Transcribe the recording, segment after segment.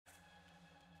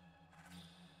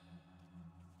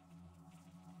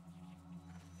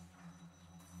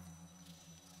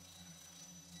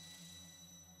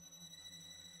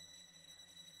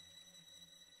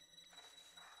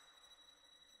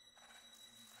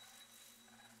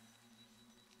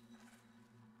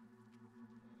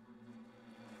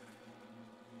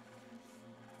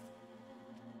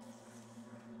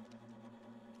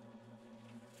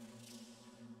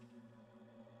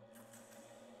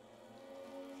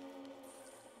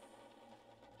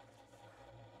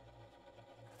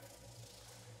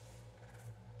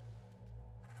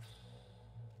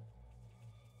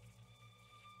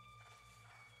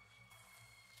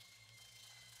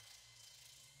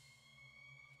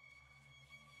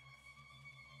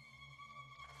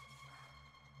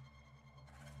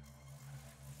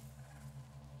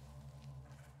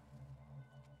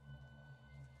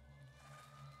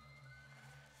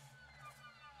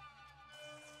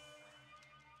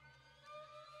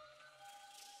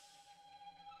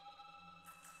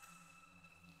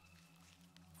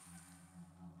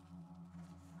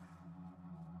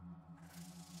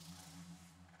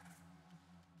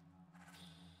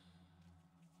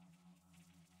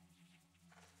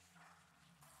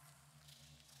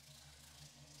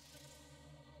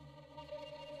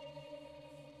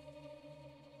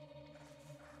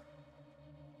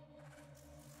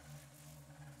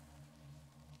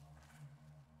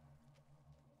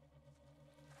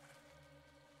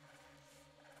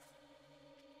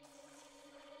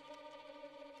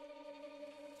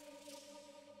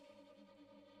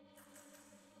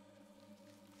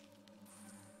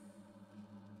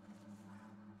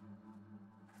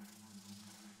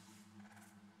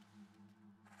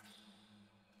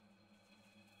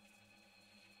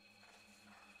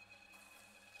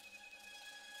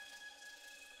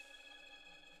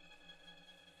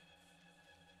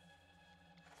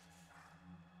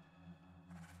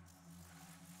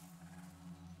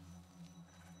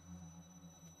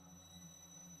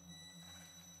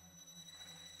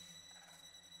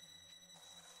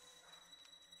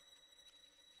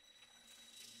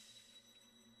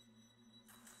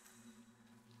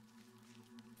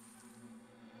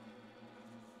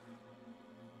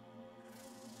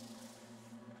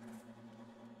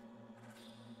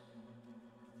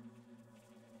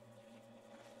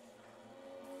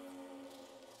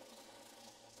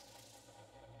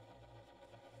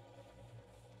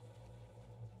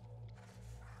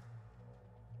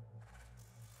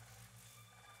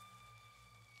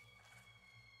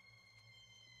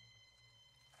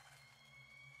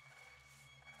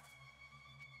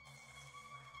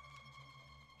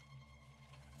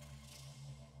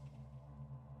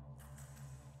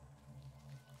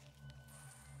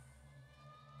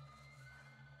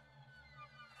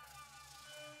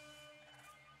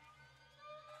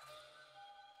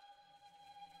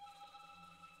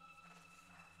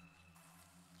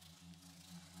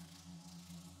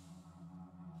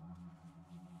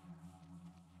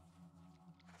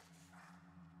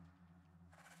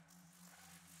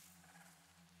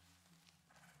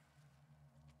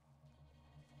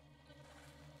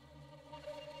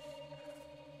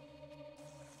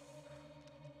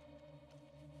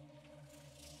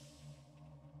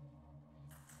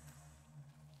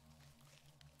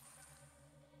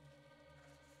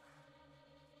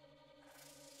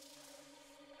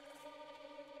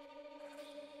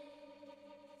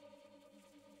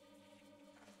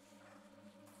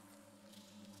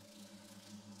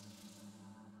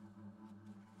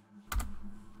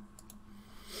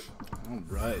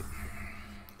Alright.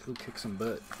 Go kick some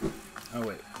butt. Oh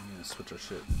wait, I'm gonna switch our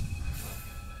shit.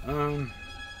 Alright,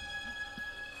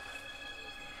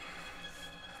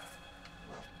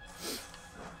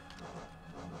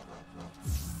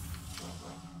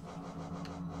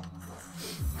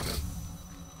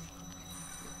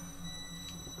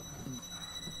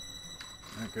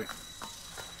 great.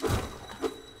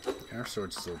 Our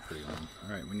sword's still pretty long.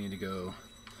 Alright, we need to go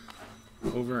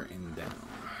over and down.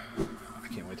 I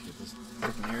can't wait to get this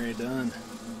freaking area done.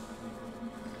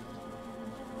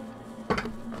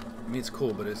 I mean, it's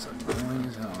cool, but it's annoying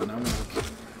as hell, and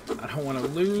I don't want to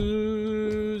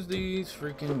lose these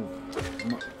freaking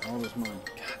all this money.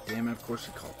 God damn it! Of course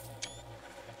it called.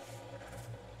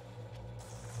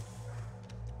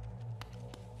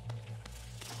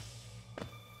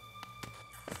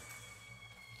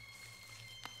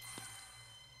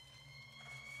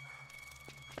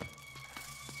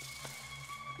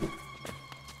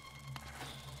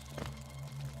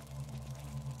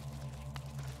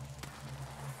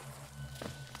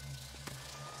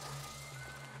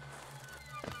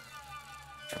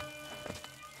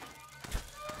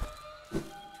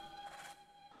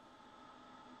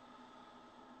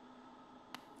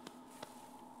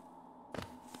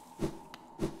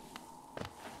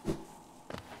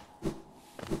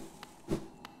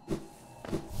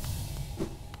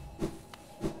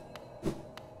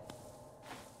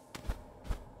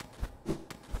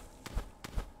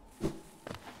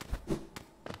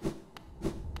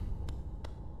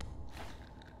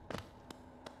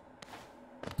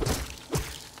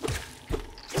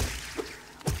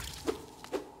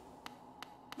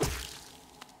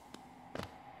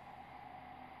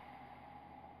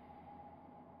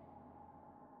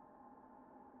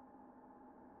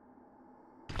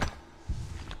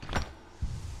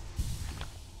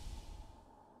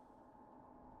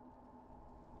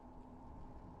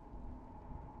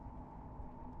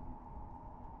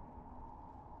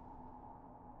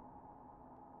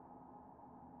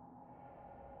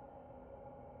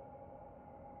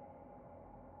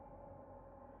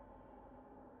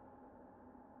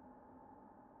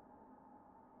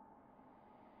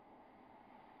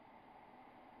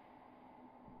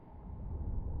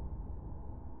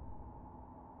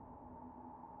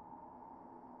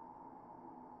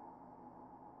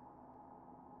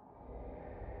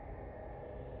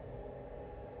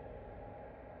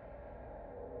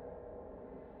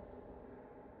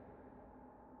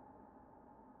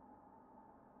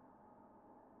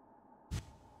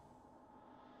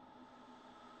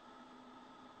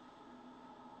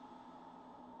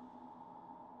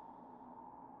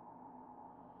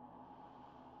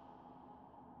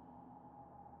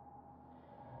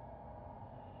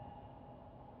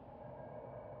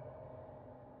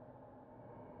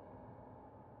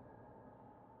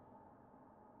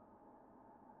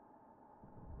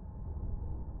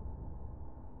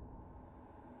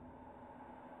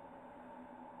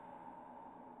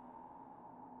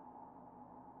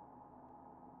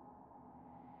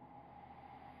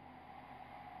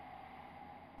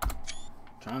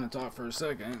 Trying to talk for a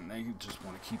second, they just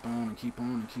want to keep on and keep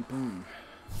on and keep on.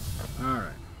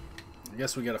 Alright. I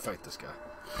guess we gotta fight this guy.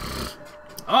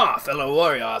 Ah, fellow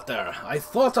warrior out there. I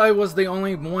thought I was the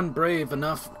only one brave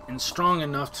enough and strong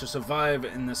enough to survive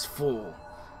in this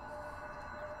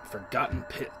forgotten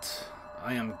pit.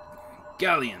 I am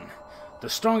Galleon, the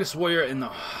strongest warrior in the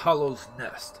Hollow's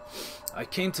Nest. I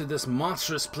came to this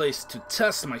monstrous place to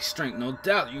test my strength. No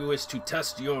doubt you wish to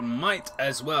test your might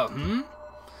as well, hmm?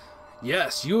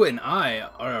 Yes, you and I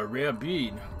are a rare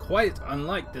breed, quite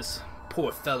unlike this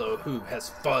poor fellow who has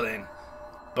fallen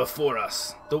before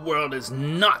us. The world is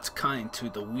not kind to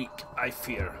the weak, I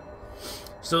fear.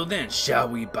 So then, shall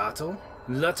we battle?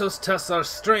 Let us test our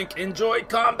strength. Enjoy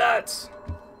combat!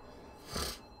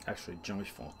 Actually,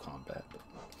 joyful combat.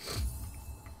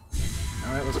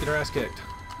 Alright, let's get our ass kicked.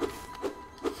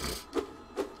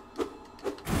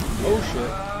 Oh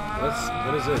shit.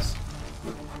 What is this?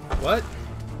 What?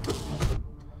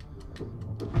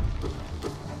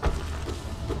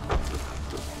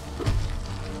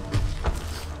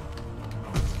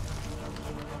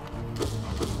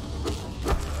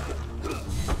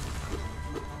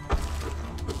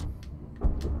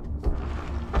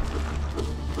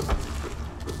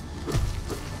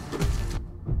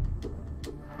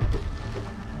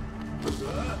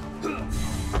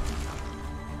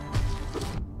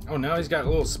 Oh, now he's got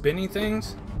little spinny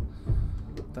things?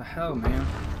 What the hell, man?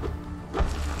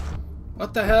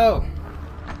 What the hell?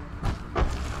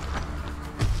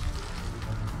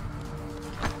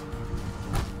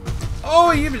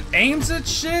 Oh, he even aims at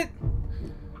shit?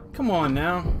 Come on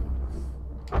now.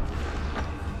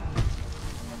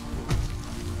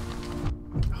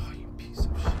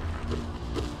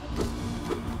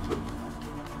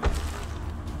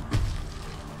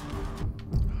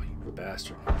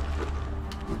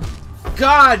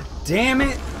 God damn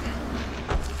it!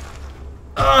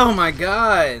 Oh my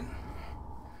god!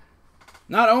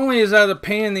 Not only is that a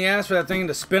pain in the ass for that thing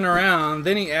to spin around,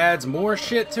 then he adds more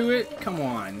shit to it? Come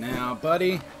on now,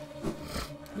 buddy.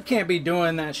 You can't be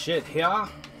doing that shit here.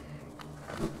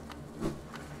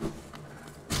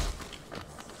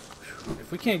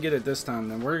 If we can't get it this time,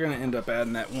 then we're gonna end up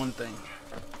adding that one thing.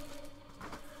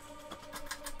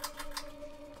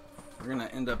 We're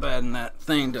gonna end up adding that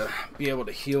thing to be able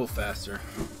to heal faster.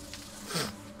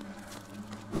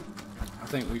 I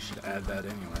think we should add that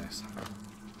anyways.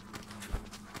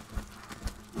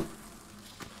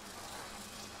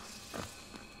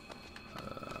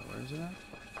 Where's it at?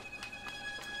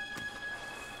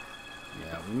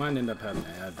 Yeah, we might end up having to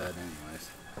add that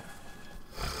anyways.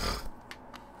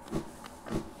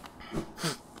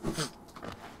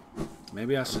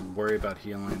 Maybe I should worry about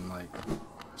healing like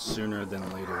sooner than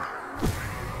later.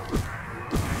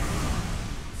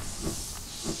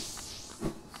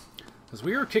 Because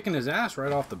we were kicking his ass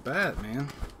right off the bat, man.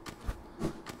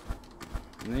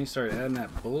 And then he started adding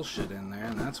that bullshit in there,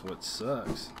 and that's what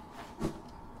sucks.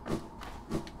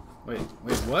 Wait,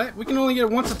 what? We can only get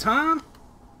it once a time?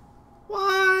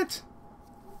 What?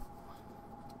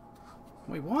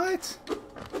 Wait, what?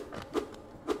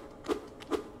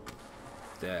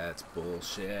 That's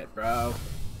bullshit, bro.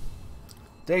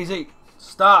 Daisy,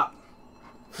 stop.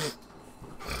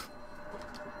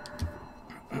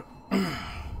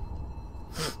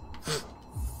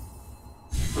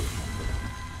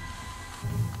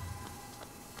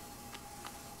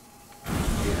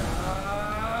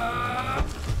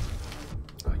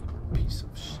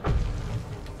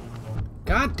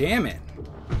 God damn it.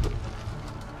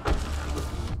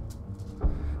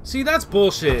 See, that's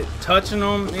bullshit. Touching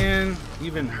them, man,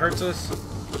 even hurts us.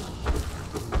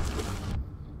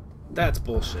 That's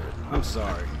bullshit. I'm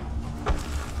sorry.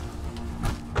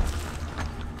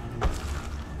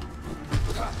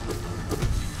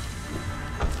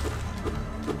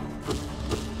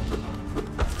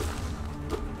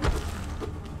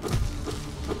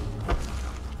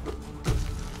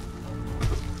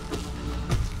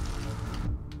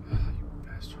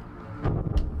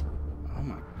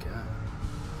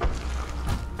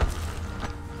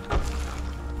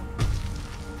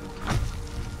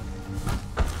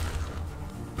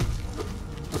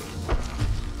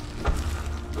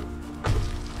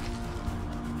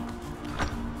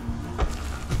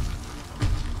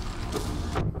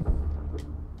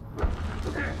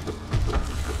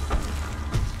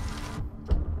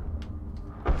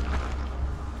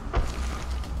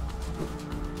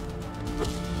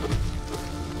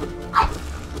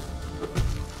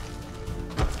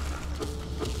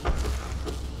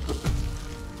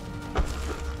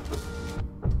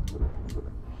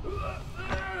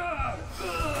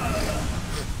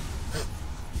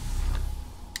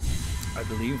 I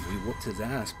believe we whooped his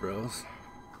ass, bros.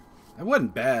 It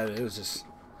wasn't bad, it was just...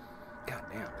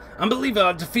 Goddamn. Unbelievable,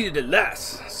 I defeated it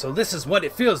last. So this is what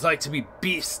it feels like to be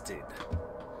beasted.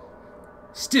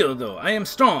 Still, though, I am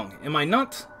strong, am I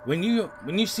not? When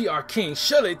you see our king,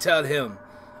 surely tell him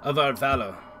of our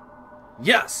valor.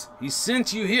 Yes, he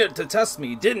sent you here to test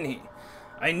me, didn't he?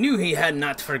 I knew he had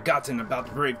not forgotten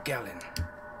about brave Galen.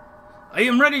 I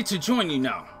am ready to join you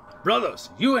now.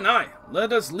 Brothers, you and I,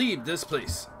 let us leave this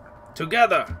place.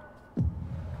 Together.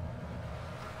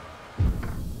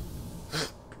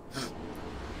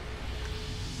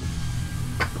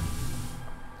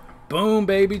 Boom,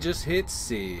 baby, just hit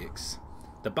 6.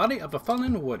 The body of a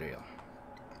fallen warrior.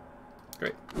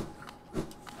 Great.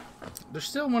 There's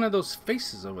still one of those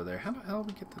faces over there. How the hell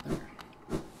did we get to there?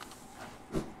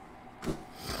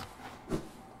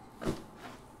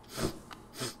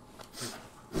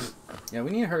 Yeah,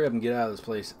 we need to hurry up and get out of this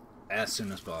place as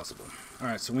soon as possible.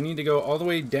 Alright, so we need to go all the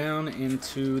way down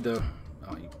into the...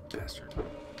 Oh, you bastard. Oh,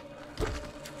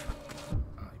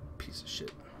 you piece of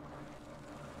shit.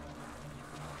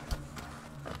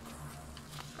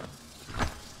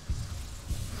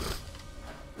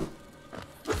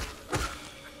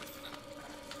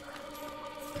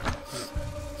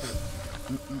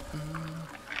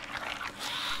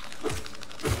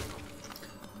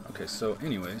 Okay, so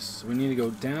anyways, we need to go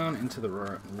down into the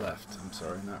left. I'm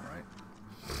sorry, not right.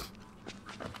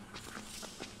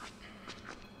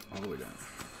 All the way down.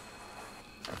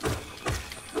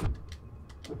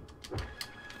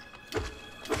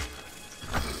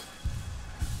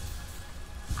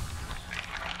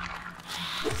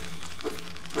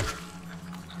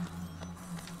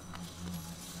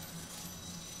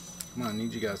 Come on, I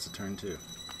need you guys to turn too.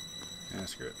 Yeah,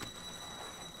 screw it.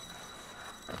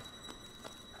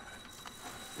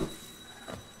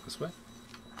 This way?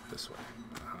 This way.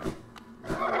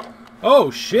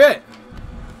 Oh shit!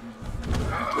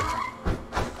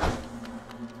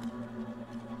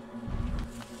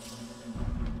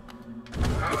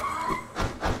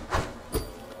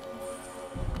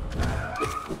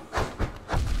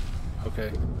 Okay.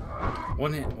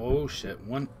 One hit. Oh shit.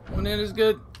 One hit is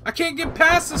good. I can't get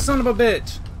past this son of a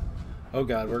bitch! Oh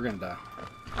god, we're gonna die.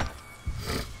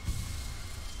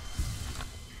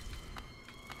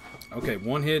 Okay,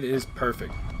 one hit is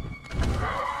perfect.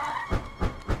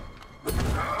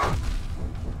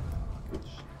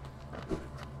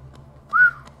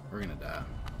 We're gonna die.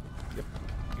 Yep.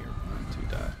 You're going to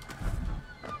die.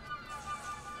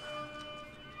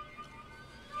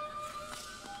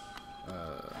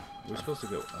 We're supposed to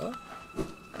go up?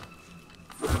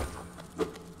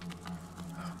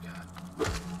 Oh god.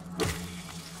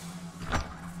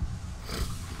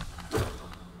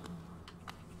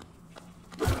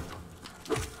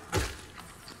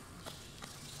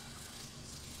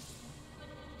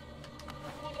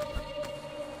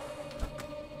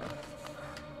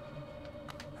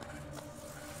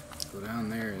 Go down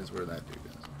there is where that dude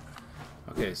is.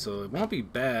 Okay, so it won't be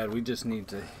bad. We just need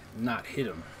to not hit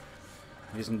him.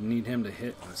 We just need him to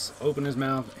hit us. Open his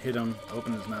mouth, hit him.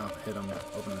 Open his mouth, hit him.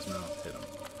 Open his mouth, hit him.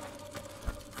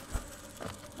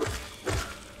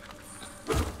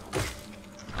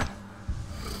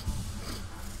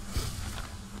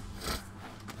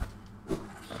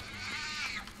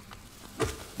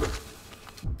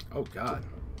 Oh god.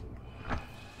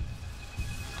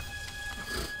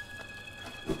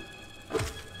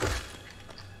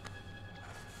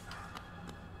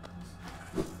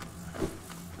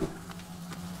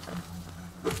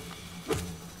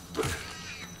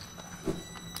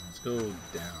 Go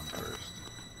down first.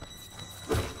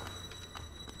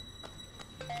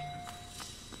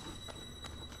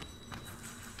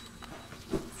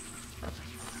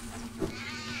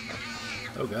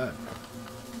 Oh god.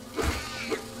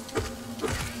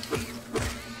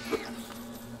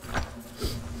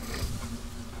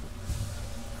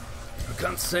 I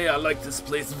can't say I like this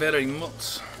place very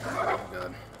much. Oh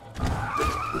god.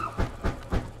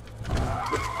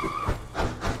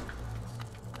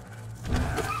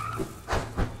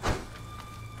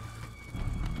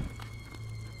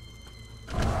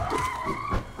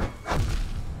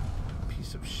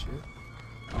 Of shit.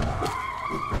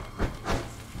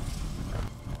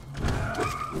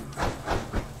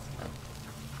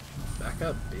 Back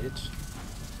up, bitch.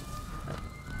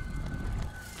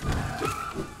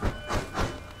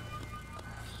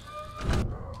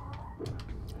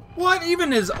 What?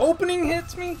 Even his opening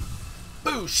hits me?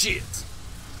 Bullshit.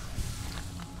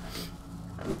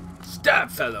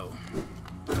 Stab, fellow.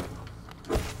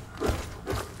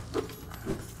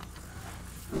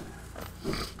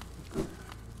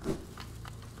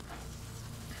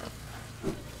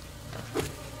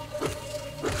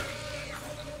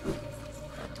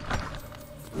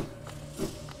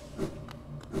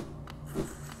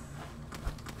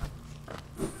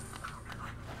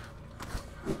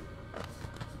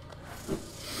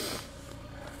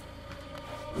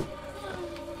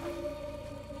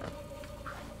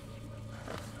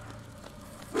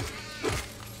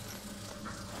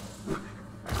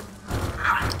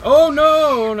 Oh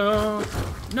no, no,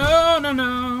 no, no,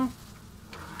 no.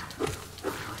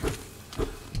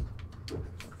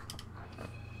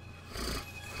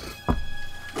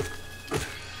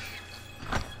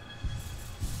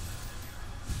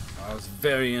 I was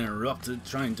very interrupted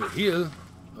trying to heal.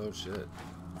 Oh shit.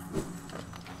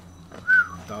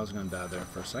 Thought I was gonna die there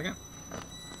for a second.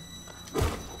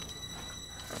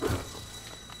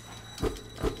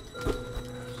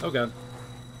 Oh god.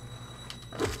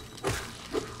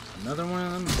 Another one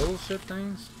of them bullshit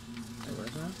things? Hey,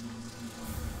 where's that?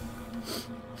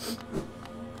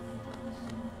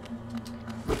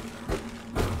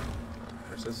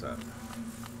 Where's this at?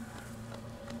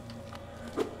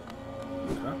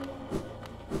 Okay.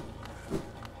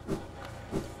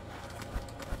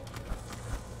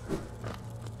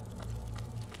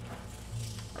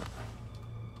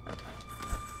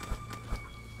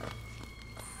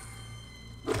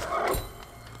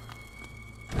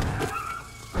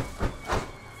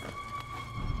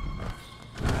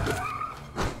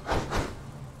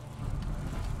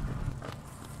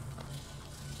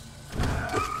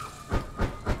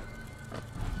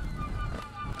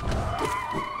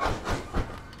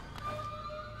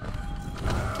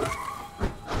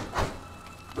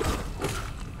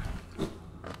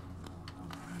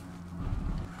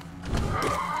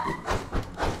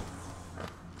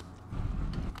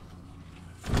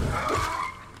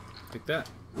 Take that,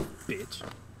 bitch.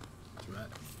 That's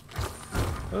right.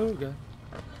 Oh god.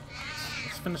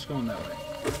 Let's finish going that way.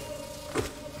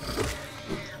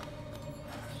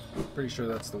 Pretty sure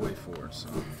that's the way forward, so.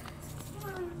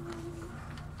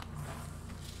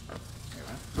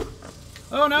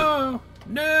 Oh no!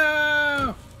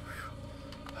 No!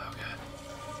 Oh god.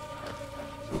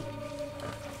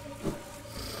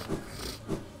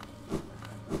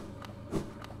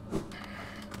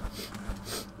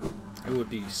 I would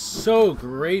be so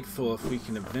grateful if we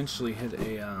can eventually hit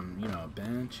a, you know, a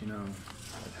bench, you know,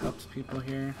 that helps people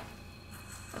here.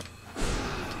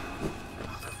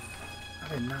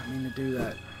 I did not mean to do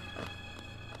that.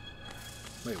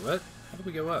 Wait, what? How did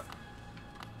we go up?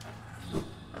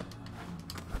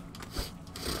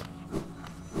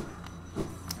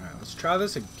 Alright, let's try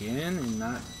this again and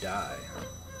not die.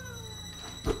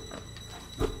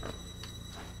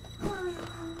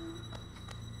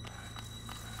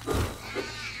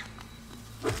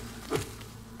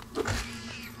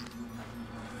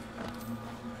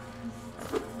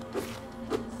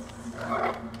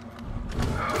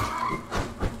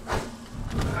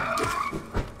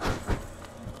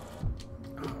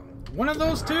 One of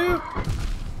those two?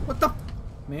 What the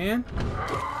man?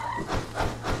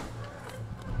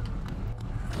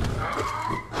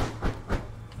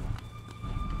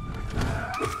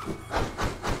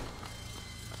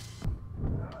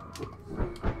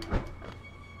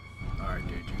 Alright,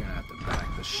 dude, you're gonna have to back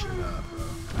this shit up, bro.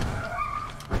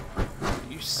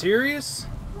 Are you serious?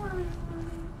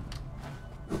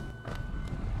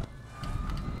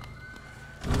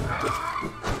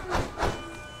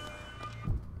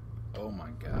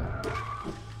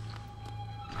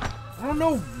 I don't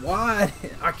know why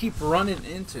I keep running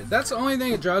into it. That's the only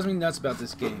thing that drives me nuts about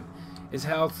this game, is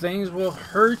how things will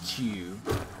hurt you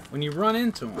when you run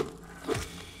into them.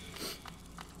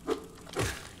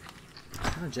 It's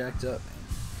kind of jacked up, man,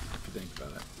 if you think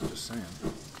about it. Just saying.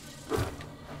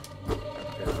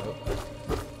 Okay, well,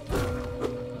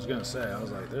 I was gonna say, I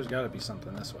was like, there's got to be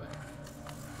something this way.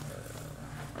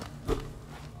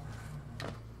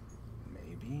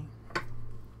 Maybe.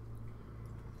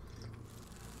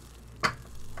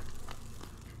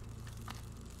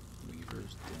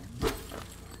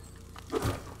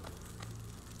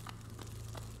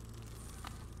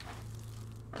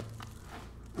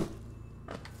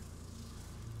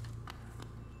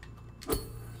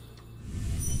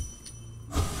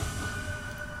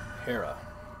 Hera.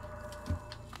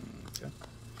 Okay.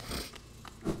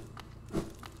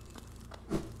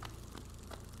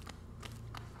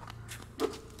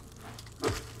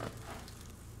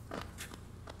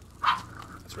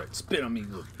 That's right. Spit on me,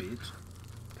 little bitch.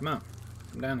 Come on.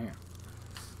 Come down here.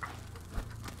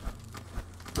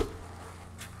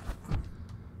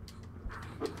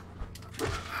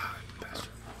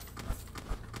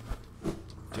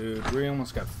 Dude, we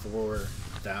almost got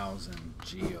 4,000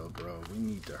 Geo, bro. We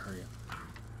need to hurry up.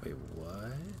 Wait,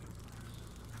 what?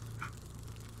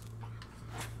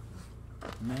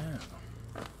 No.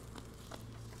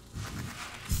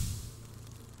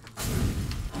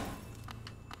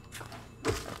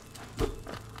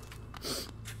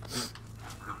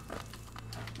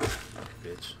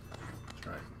 Bitch. That's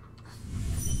right.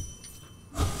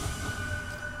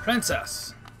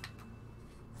 Princess.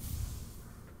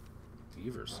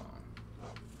 Weaver song.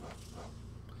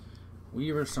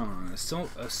 Weaver song,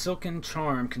 a silken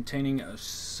charm containing a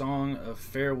song of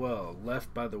farewell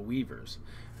left by the weavers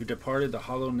who departed the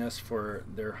hollow nest for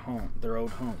their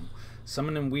old home,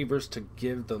 summoning weavers to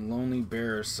give the lonely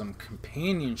bearers some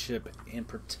companionship and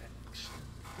protection.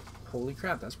 Holy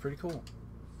crap, that's pretty cool.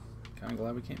 Kind of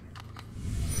glad we came here.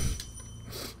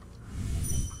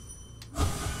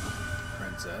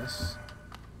 Princess.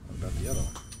 What about the other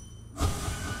one?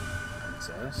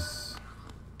 Princess.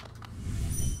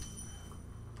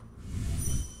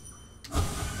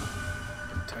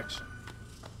 Protection.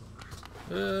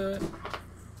 Oh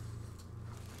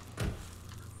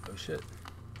shit.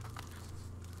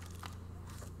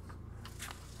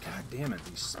 God damn it,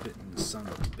 these spitting son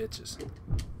of bitches. Take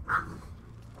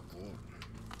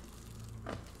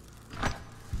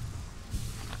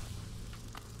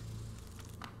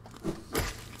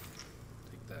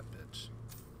that, bitch.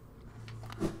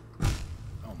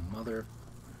 Oh, mother.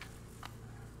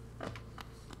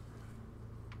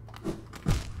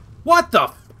 What the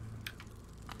f—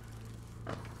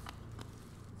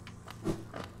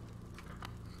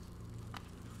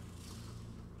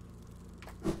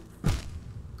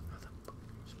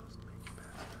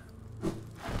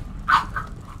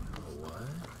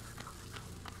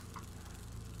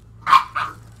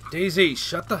 Daisy,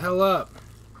 shut the hell up.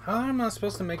 How am I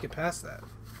supposed to make it past that?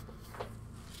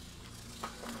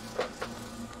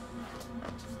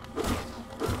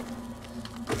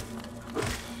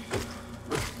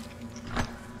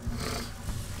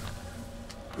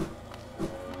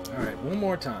 Alright,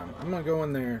 more time. I'm gonna go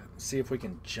in there, see if we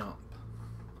can jump.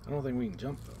 I don't think we can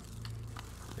jump though.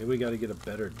 Maybe we gotta get a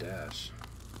better dash.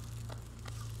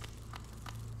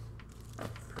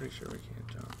 Pretty sure we can't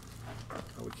jump.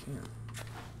 Oh, we can.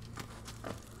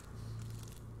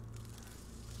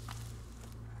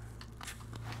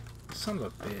 Son of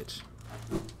a bitch.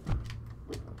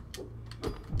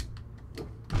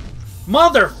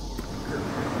 Mother!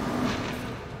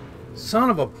 Son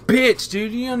of a bitch,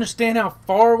 dude. Do you understand how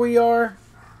far we are?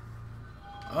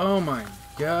 Oh my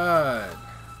god.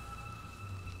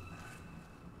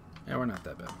 Yeah, we're not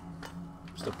that bad.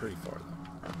 Still pretty far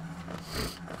though.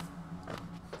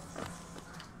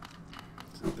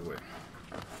 Let's take the way.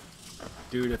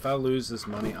 Dude, if I lose this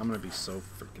money, I'm gonna be so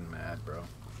freaking mad, bro.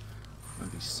 I'm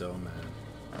gonna be so mad.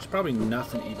 There's probably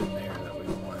nothing even there that we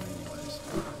want anyways.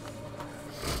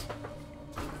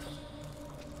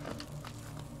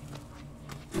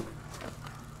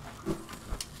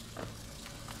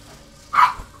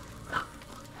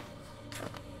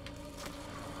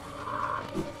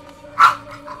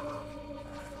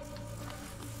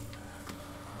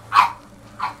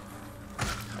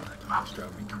 It's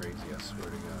driving me crazy, I swear to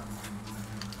God.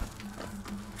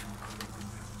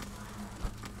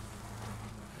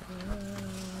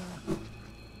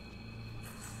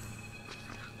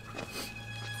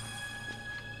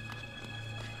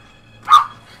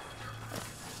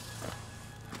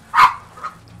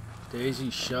 Daisy,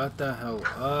 shut the hell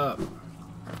up.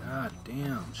 God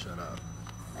damn, shut up.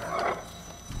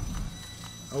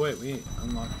 Oh wait, we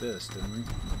unlocked this, didn't we?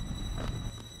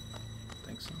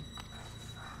 Think so.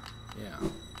 Yeah.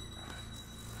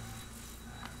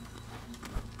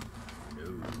 No.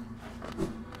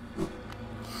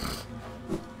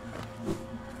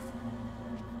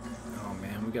 Oh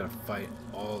man, we gotta fight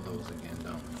all those again,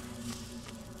 don't we?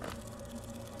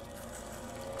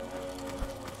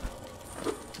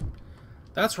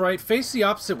 That's right, face the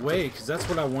opposite way, because that's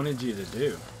what I wanted you to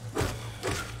do.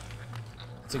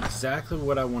 That's exactly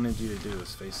what I wanted you to do,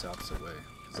 is face the opposite way.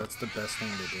 Because that's the best thing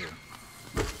to do.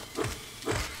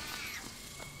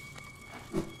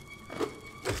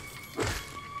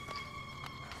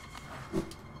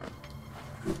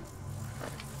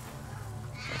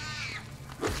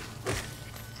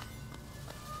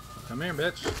 Come here,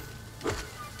 bitch.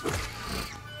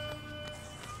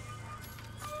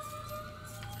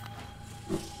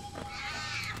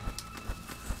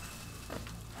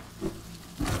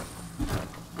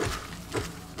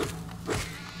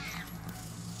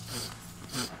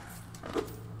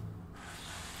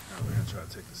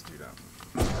 Take this dude out.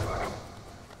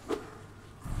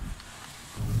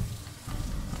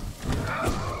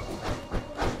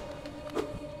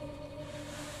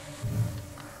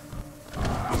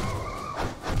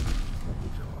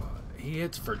 He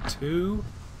hits for 2?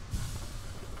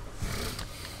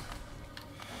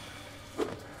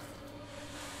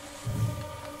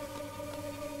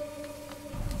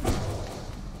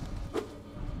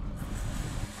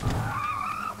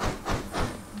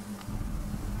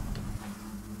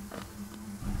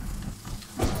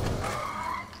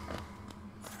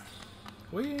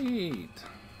 Wait.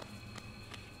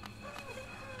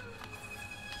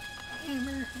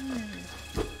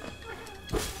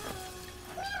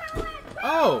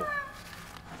 Oh.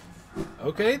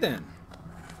 Okay then.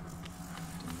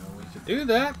 Didn't know we could do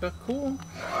that, but cool.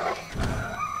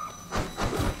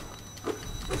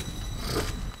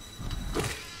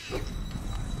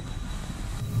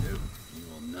 Nope, you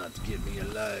will not get me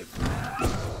alive.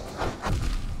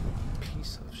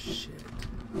 Piece of shit.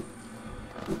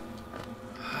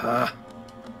 Ah.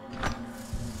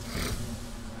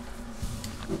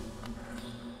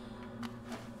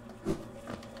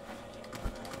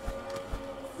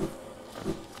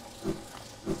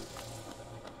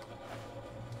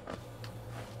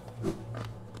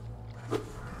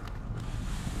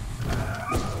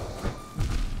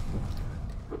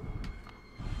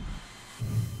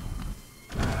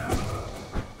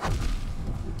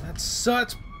 That's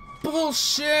such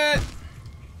bullshit!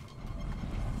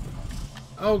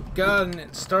 Oh god, and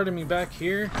it started me back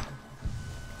here.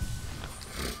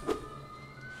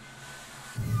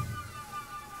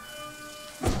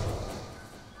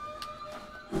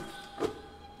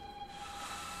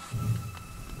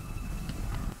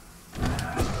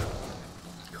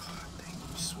 God, thank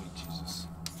you, sweet Jesus.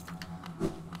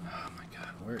 Oh my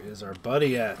god, where is our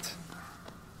buddy at?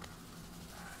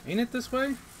 Ain't it this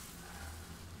way?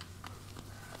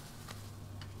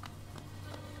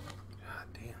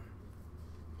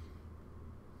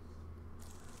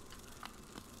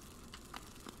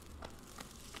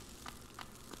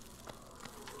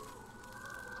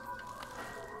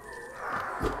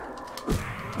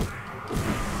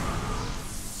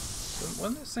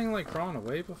 this thing like crawling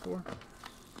away before?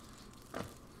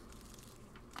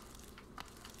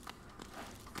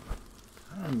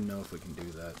 I don't even know if we can do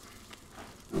that.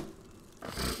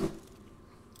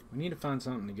 We need to find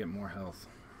something to get more health.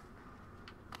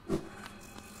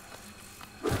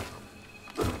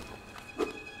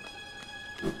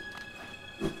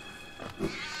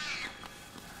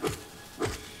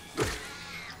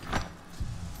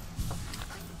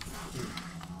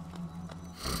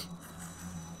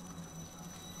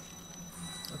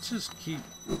 Let's just keep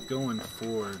going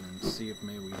forward and see if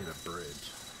maybe we hit a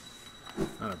bridge.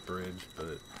 Not a bridge, but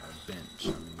a bench, I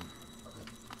mean.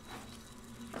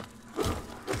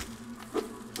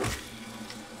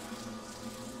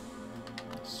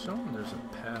 It's showing there's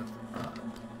a path up.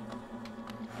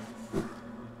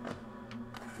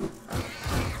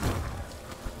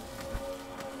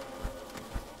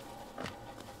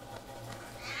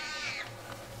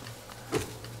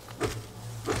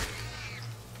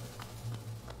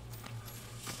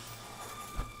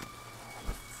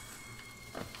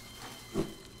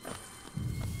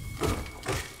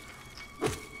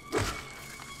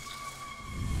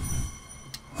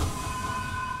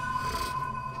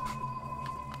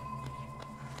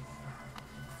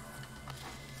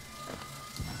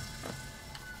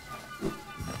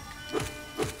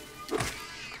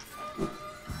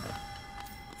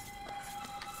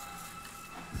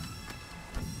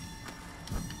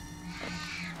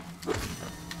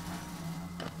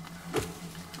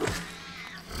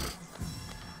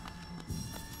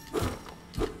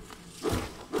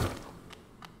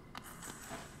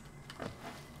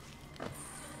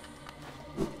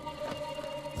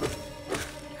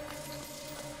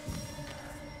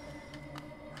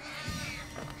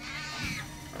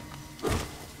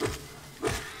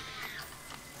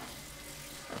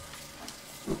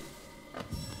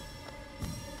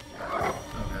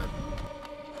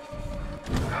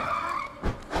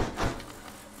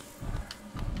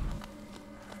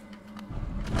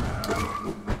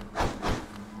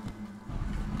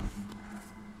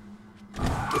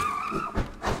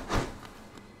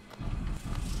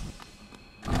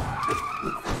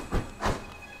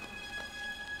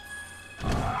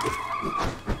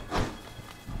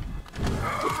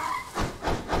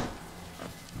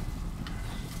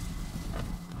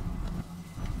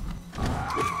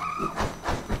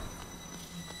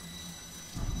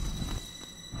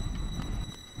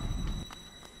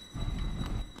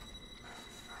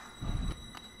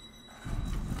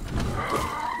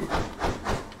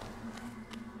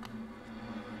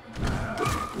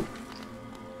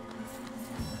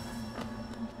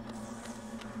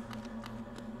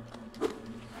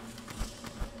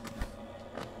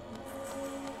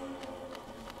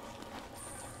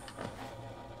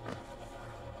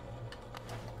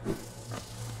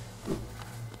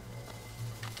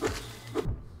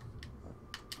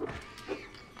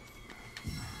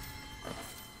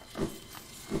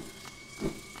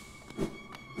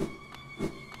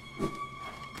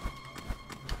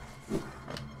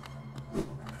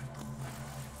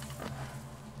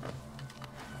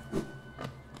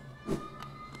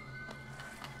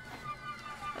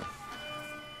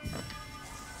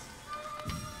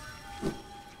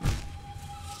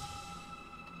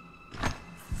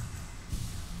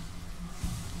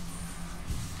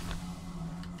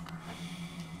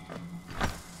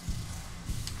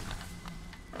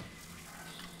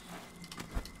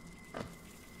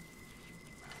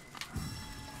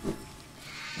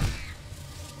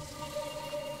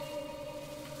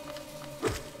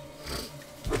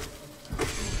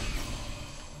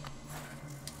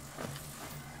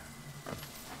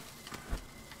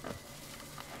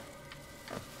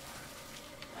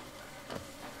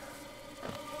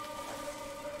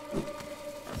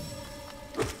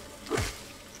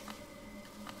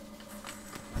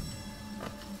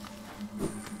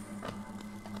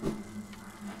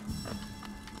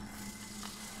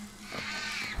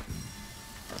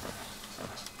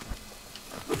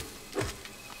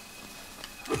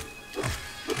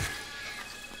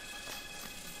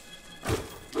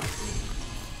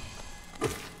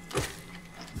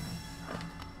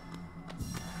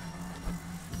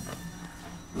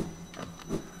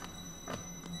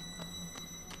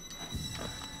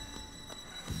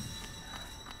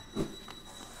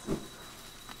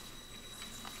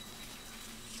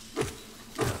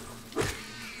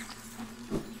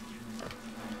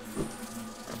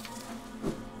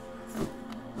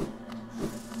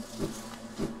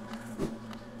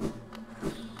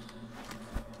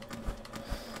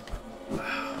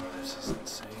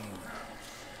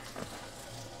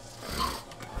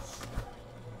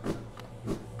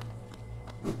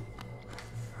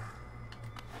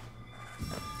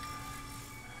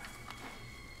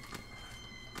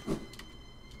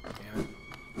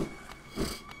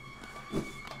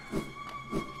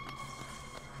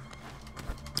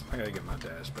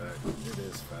 dash back. It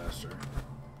is faster.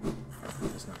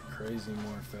 It's not crazy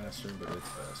more faster, but it's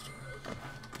faster.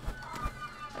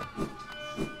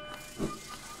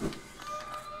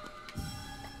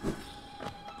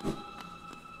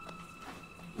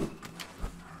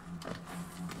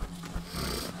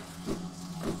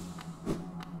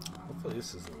 Hopefully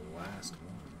this is the last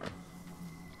one.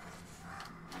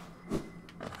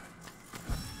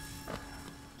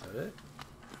 Is that it?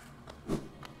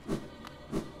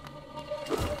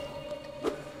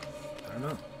 I don't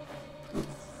know. I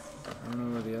don't know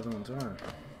where the other ones are.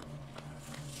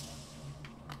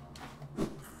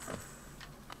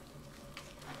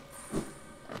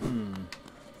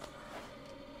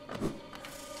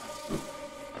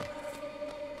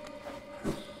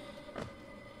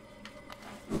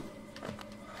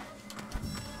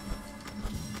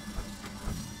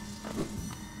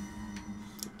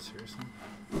 Seriously?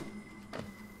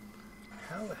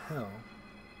 How the hell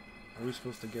are we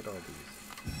supposed to get all these?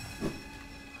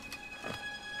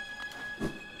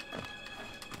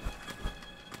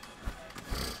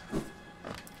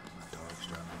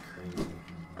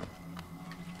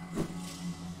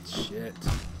 Shit.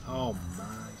 Oh my god.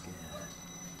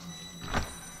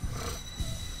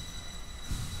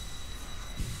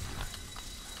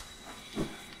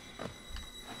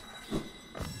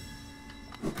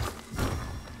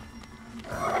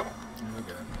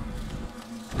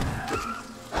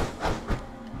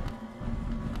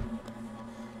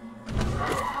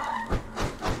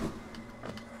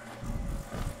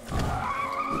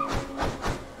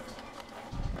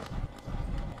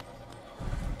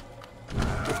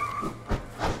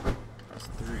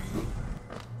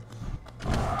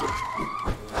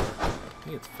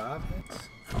 It's 5 hits.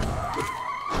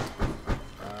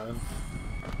 5,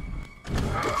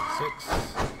 6,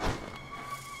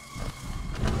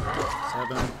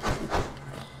 7,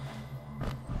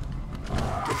 8.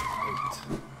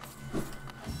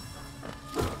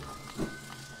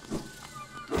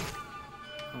 I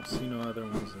don't see no other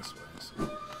ones this way, so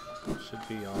it should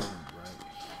be all right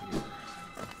here.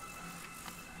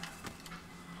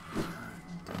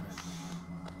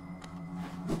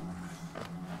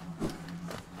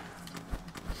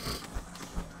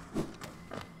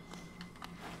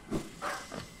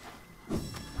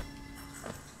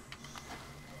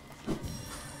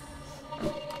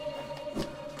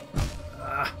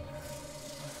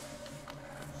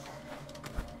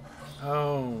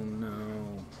 Oh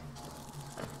no.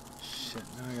 Shit,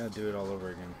 now I gotta do it all over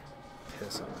again.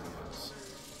 Piss on my nose.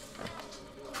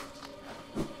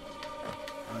 I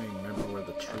don't even remember where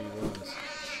the tree was.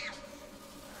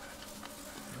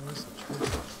 Where was the tree?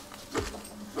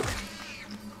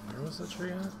 Where was the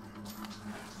tree at?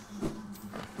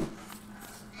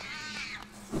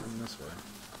 From this way.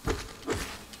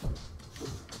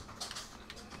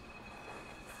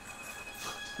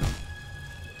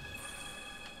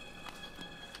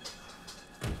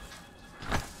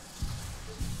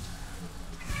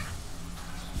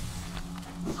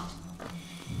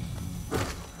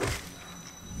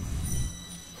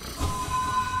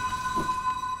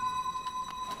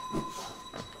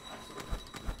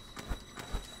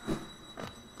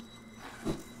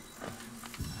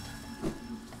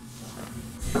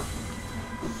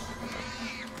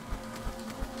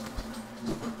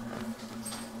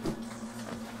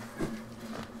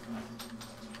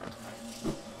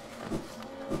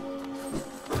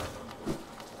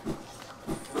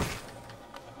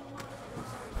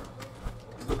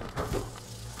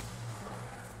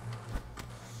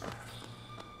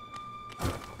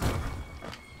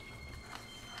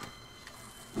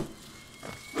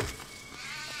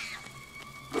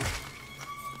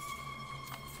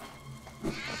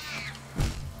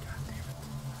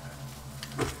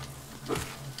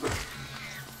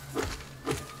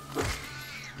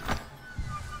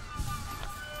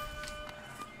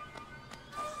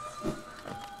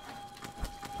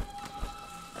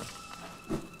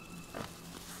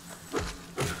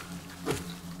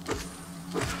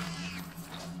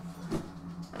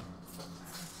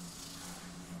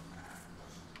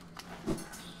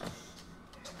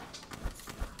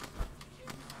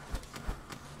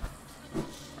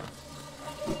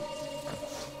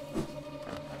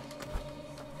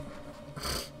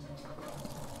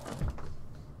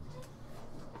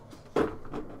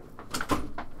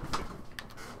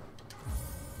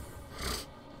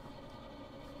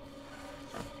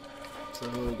 So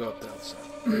we'll go up the outside.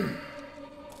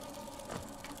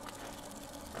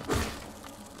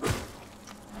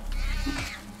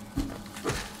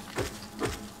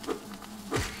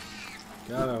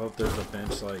 God, I hope there's a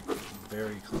bench like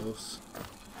very close.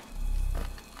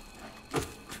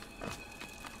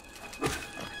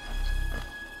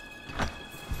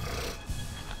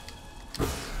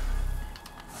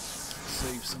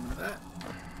 some of that.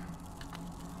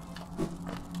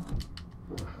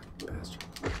 Bastard.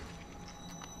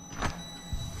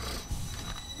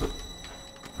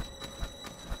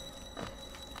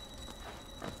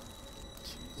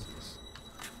 Jesus.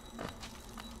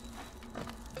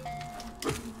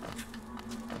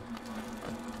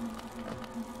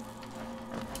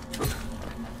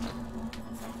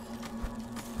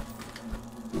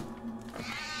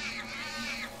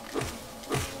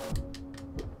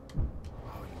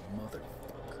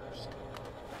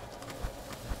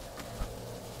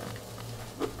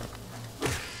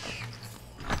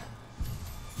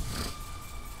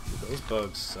 Those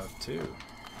bugs suck too.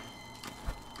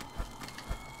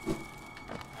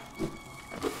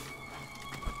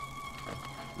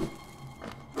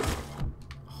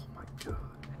 Oh my god.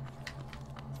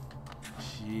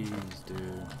 Jeez,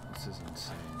 dude. This is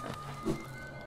insane.